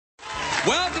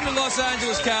Welcome to Los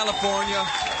Angeles, California.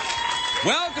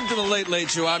 Welcome to the Late Late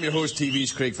Show. I'm your host,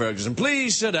 TV's Craig Ferguson.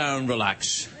 Please sit down,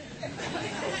 relax.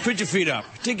 Put your feet up.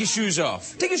 Take your shoes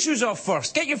off. Take your shoes off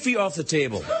first. Get your feet off the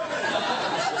table.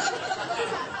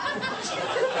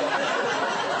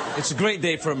 It's a great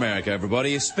day for America,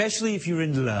 everybody, especially if you're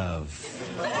in love.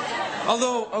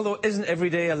 Although isn't every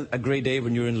day a great day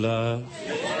when you're in love?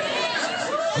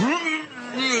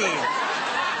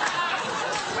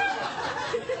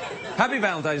 Happy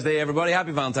Valentine's Day, everybody.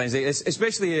 Happy Valentine's Day.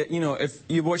 Especially, if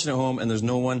you're watching at home and there's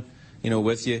no one,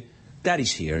 with you.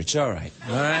 Daddy's here. It's all right.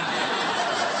 All right?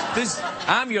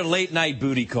 I'm your late night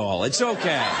booty call. It's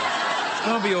okay.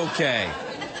 It'll be okay.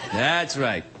 That's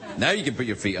right. Now you can put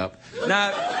your feet up.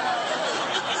 Now,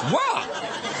 what?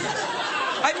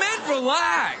 I meant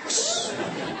relax.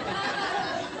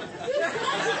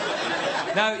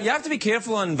 Now, you have to be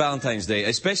careful on Valentine's Day,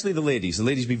 especially the ladies. The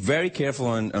ladies, be very careful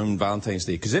on Valentine's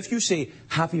Day. Because if you say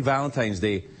Happy Valentine's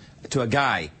Day to a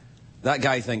guy, that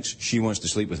guy thinks she wants to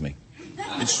sleep with me.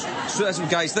 So that's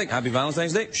what guys think. Happy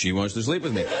Valentine's Day, she wants to sleep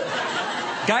with me.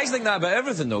 Guys think that about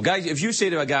everything, though. Guys, if you say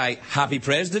to a guy, Happy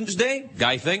President's Day,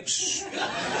 guy thinks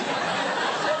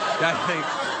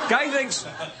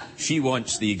she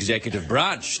wants the executive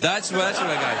branch. That's what a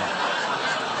guy thinks.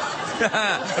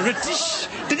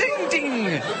 Ding.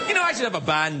 I should have a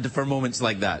band for moments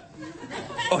like that.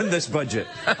 On this budget.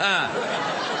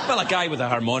 Well, a guy with a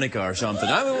harmonica or something.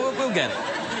 We'll get it.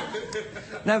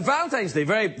 Now, Valentine's Day,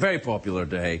 very, very popular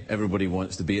day. Everybody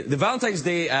wants to be. The Valentine's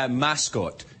Day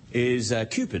mascot is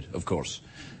Cupid, of course.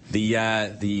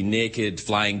 The naked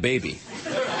flying baby.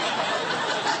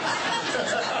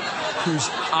 Who's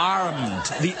armed.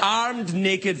 The armed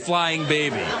naked flying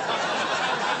baby.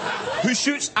 Who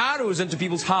shoots arrows into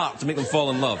people's hearts to make them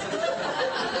fall in love.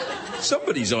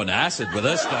 Somebody's on acid with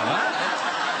this stuff, huh?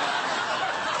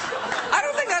 I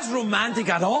don't think that's romantic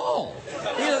at all.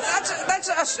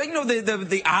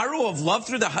 The arrow of love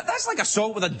through the heart. That's like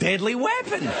assault with a deadly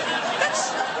weapon.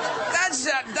 That's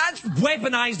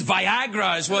weaponized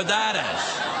Viagra is what that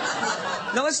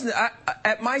is. Now listen,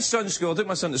 at my son's school, I took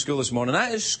my son to school this morning.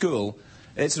 At his school,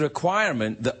 it's a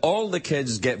requirement that all the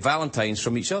kids get Valentines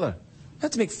from each other. I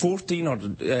had to make 14 or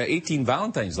 18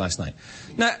 Valentines last night.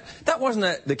 Now, that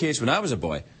wasn't the case when I was a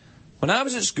boy. When I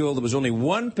was at school, there was only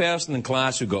one person in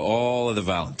class who got all of the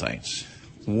Valentines.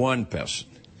 One person.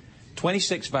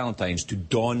 26 Valentines to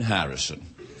Dawn Harrison.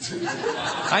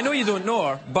 I know you don't know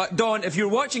her, but Dawn, if you're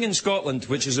watching in Scotland,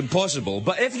 which is impossible,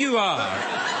 but if you are...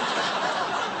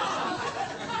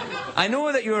 I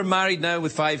know that you're married now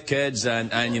with 5 kids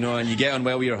and you get on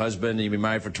well with your husband and you've been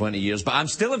married for 20 years, but I'm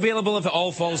still available if it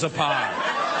all falls apart.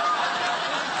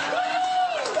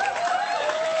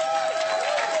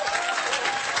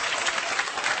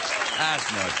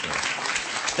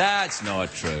 That's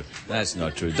not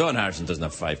true. Dawn Harrison doesn't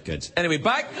have 5 kids. Anyway,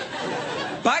 back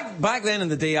then in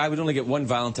the day, I would only get one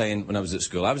Valentine when I was at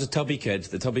school. I was a tubby kid.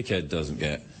 The tubby kid doesn't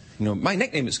get. My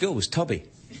nickname at school was Tubby.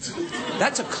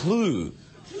 That's a clue.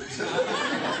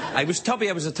 I was tubby,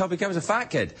 I was a fat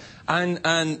kid.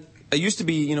 And it used to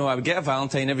be, I would get a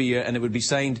Valentine every year and it would be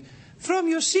signed, from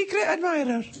your secret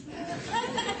admirer,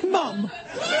 Mum.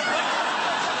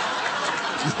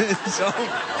 So,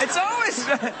 it's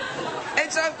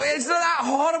that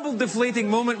horrible deflating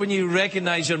moment when you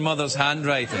recognize your mother's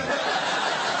handwriting.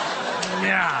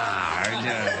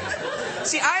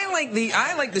 See,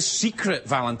 I like the secret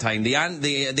Valentine, the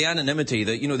anonymity,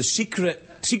 the secret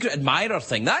admirer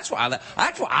thing. That's what I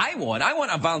want. I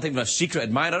want a Valentine with a secret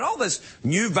admirer. All this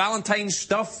new Valentine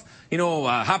stuff,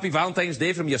 Happy Valentine's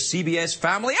Day from your CBS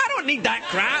family. I don't need that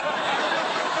crap.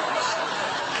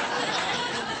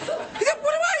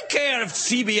 What do I care if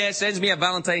CBS sends me a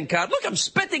Valentine card? Look, I'm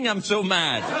spitting, I'm so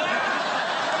mad.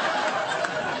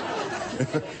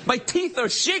 My teeth are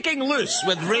shaking loose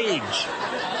with rage.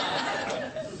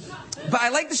 But I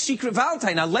like the secret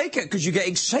Valentine. I like it because you get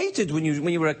excited when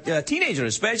you were a teenager,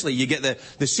 especially. You get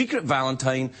the secret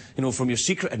Valentine, from your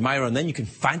secret admirer, and then you can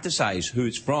fantasize who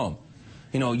it's from.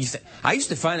 I used to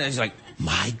fantasize like,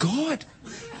 my God,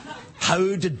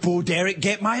 how did Bo Derek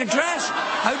get my address?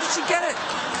 How did she get it?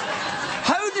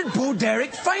 How did Bo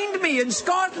Derek find me in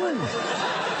Scotland?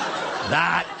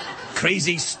 That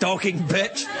crazy stalking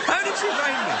bitch. How did she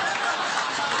find me?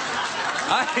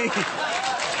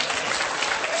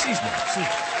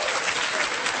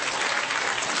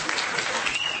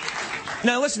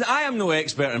 Now, listen, I am no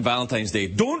expert on Valentine's Day.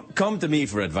 Don't come to me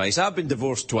for advice. I've been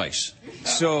divorced twice.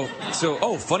 So,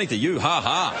 oh, funny to you,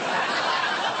 ha-ha.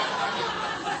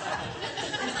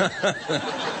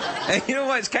 And you know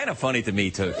what? It's kind of funny to me,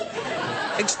 too.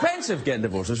 Expensive getting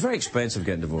divorced. It's very expensive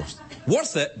getting divorced.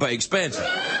 Worth it, but expensive.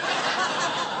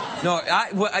 No,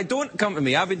 don't come to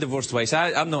me. I've been divorced twice.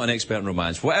 I'm not an expert in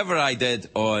romance. Whatever I did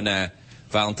on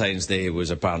Valentine's Day was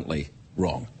apparently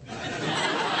wrong.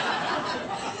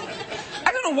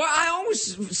 I don't know what. I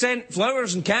always sent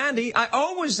flowers and candy. I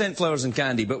always sent flowers and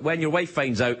candy. But when your wife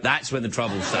finds out, that's when the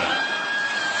trouble starts.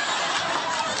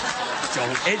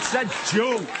 It's a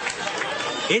joke.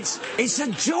 It's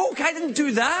a joke. I didn't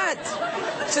do that.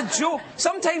 It's a joke.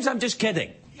 Sometimes I'm just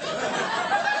kidding.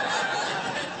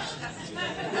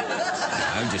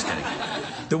 I'm just kidding.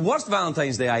 The worst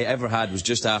Valentine's Day I ever had was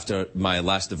just after my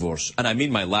last divorce. And I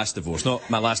mean my last divorce, not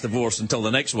my last divorce until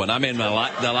the next one. I mean the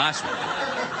last one.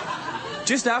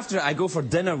 Just after, I go for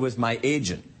dinner with my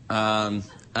agent.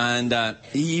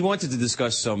 He wanted to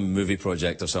discuss some movie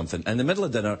project or something. In the middle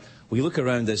of dinner, we look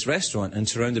around this restaurant and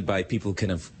surrounded by people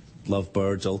kind of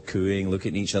lovebirds, all cooing,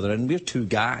 looking at each other. And we're two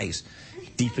guys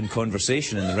deep in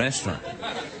conversation in the restaurant.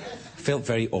 I felt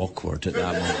very awkward at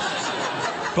that moment.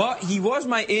 But he was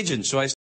my agent, so I